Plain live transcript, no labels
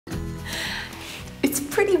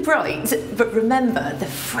really bright, but remember, the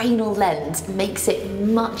Fresnel lens makes it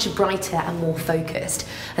much brighter and more focused,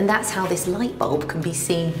 and that's how this light bulb can be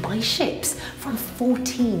seen by ships from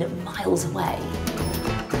 14 miles away.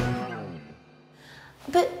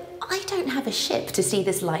 But I don't have a ship to see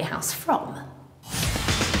this lighthouse from.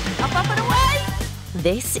 Up and away!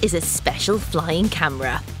 This is a special flying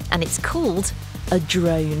camera, and it's called a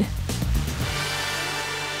drone.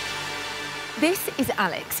 This is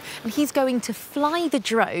Alex, and he's going to fly the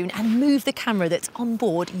drone and move the camera that's on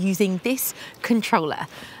board using this controller.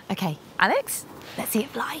 Okay, Alex, let's see it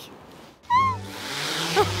fly.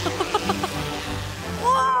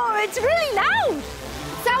 Whoa, it's really loud!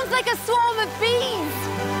 Sounds like a swarm of bees!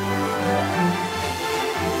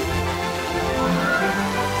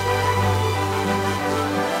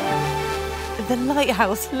 The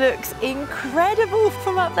lighthouse looks incredible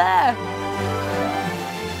from up there.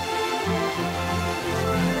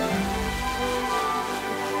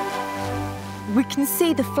 We can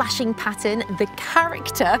see the flashing pattern, the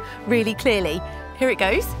character really clearly. Here it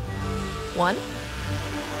goes. 1,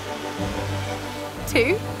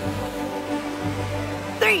 2,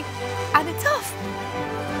 3, and it's off.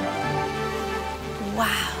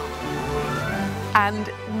 Wow. And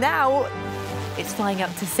now it's flying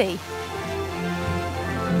out to sea.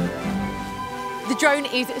 The drone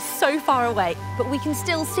is so far away, but we can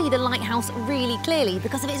still see the lighthouse really clearly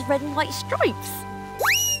because of its red and white stripes.